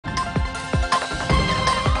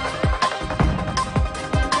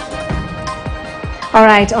All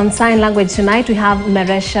right, on sign language tonight, we have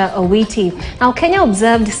Madaraka Awiti. Now, Kenya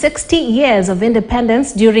observed 60 years of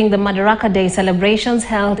independence during the Madaraka Day celebrations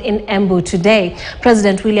held in Embu today.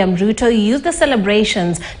 President William Ruto used the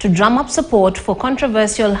celebrations to drum up support for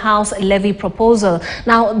controversial House levy proposal.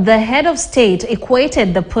 Now, the head of state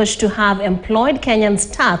equated the push to have employed Kenyans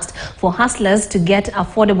taxed for hustlers to get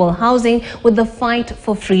affordable housing with the fight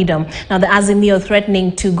for freedom. Now, the Azimio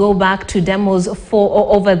threatening to go back to demos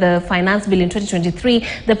over the finance bill in 2023,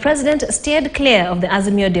 the president steered clear of the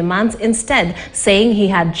Azimio demands, instead saying he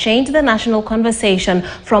had changed the national conversation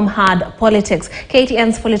from hard politics.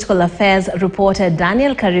 KTN's political affairs reporter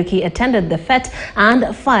Daniel Kariuki attended the fete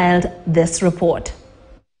and filed this report.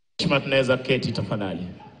 Tunaweza keti tafadhali.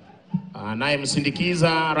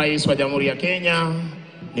 Anayemsindikiza Rais wa Jamhuri ya Kenya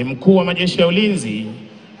ni mkuu wa majeshi ya ulinzi.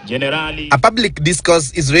 A public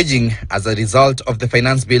discourse is raging as a result of the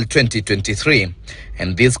Finance Bill 2023,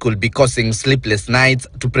 and this could be causing sleepless nights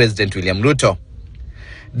to President William Ruto.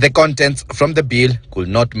 The contents from the bill could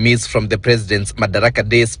not miss from the President's Madaraka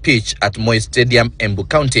Day speech at Moi Stadium, Embu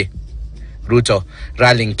County. Ruto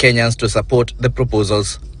rallying Kenyans to support the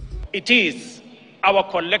proposals. It is our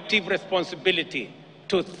collective responsibility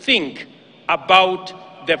to think about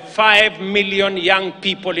the 5 million young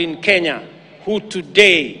people in Kenya who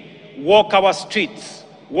today walk our streets,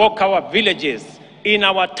 walk our villages, in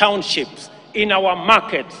our townships, in our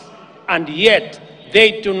markets, and yet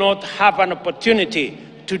they do not have an opportunity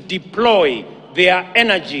to deploy their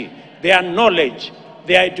energy, their knowledge,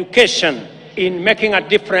 their education in making a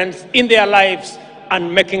difference in their lives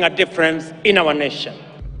and making a difference in our nation.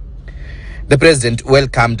 The president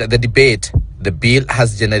welcomed the debate the bill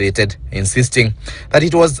has generated, insisting that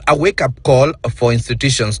it was a wake-up call for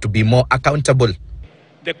institutions to be more accountable.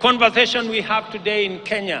 The conversation we have today in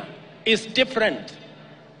Kenya is different.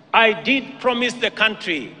 I did promise the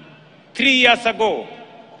country 3 years ago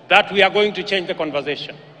that we are going to change the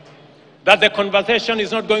conversation, that the conversation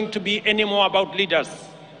is not going to be anymore about leaders.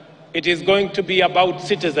 It is going to be about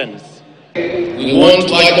citizens. We want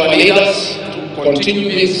to urge our leaders to continue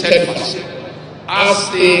being steadfast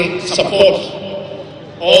as they support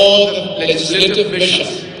all the legislative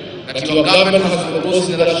measures that your government has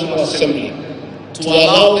proposed in the National Assembly to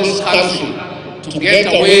allow this country to get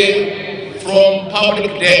away from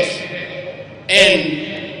public debt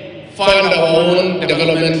and fund our own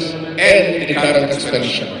development and recurrent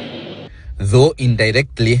expenditure. Though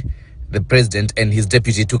indirectly, the president and his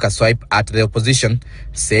deputy took a swipe at the opposition,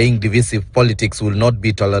 saying divisive politics will not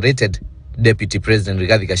be tolerated. Deputy President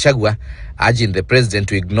Rigathi Gachagua urging the president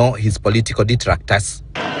to ignore his political detractors.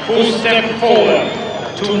 Who stepped forward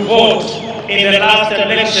to vote in the last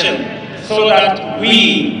election so that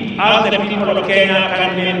we, as the people of Kenya,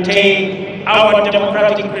 can maintain our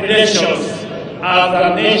democratic credentials as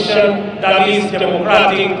a nation that is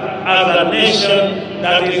democratic, as a nation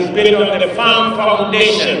that is built on the firm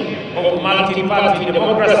foundation of multi-party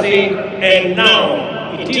democracy. And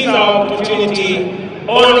now it is our opportunity,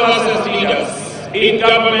 all of us as leaders, in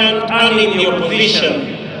government and in the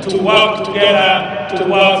opposition, to work together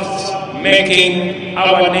towards making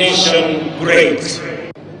our nation great.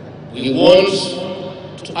 We want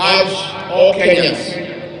to urge all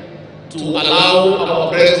Kenyans to allow our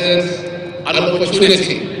president an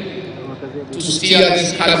opportunity to steer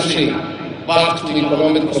this country back to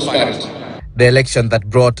economic prosperity. The election that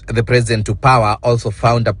brought the president to power also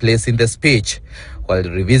found a place in the speech. While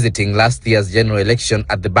revisiting last year's general election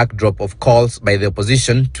at the backdrop of calls by the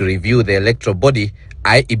opposition to review the electoral body,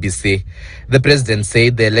 IEBC, the president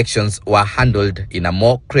said the elections were handled in a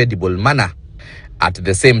more credible manner. At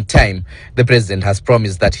the same time, the president has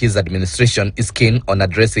promised that his administration is keen on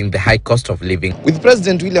addressing the high cost of living. With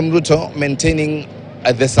President William Ruto maintaining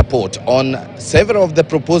the support on several of the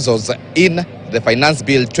proposals in the Finance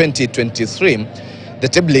Bill 2023, the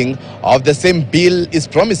tabling of the same bill is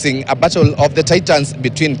promising a battle of the titans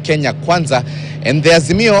between Kenya Kwanza and the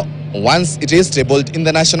Azimio once it is tabled in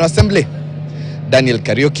the National Assembly. Daniel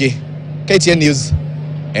Kariuki, KTN News,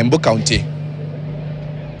 Embu County.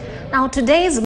 Now, today's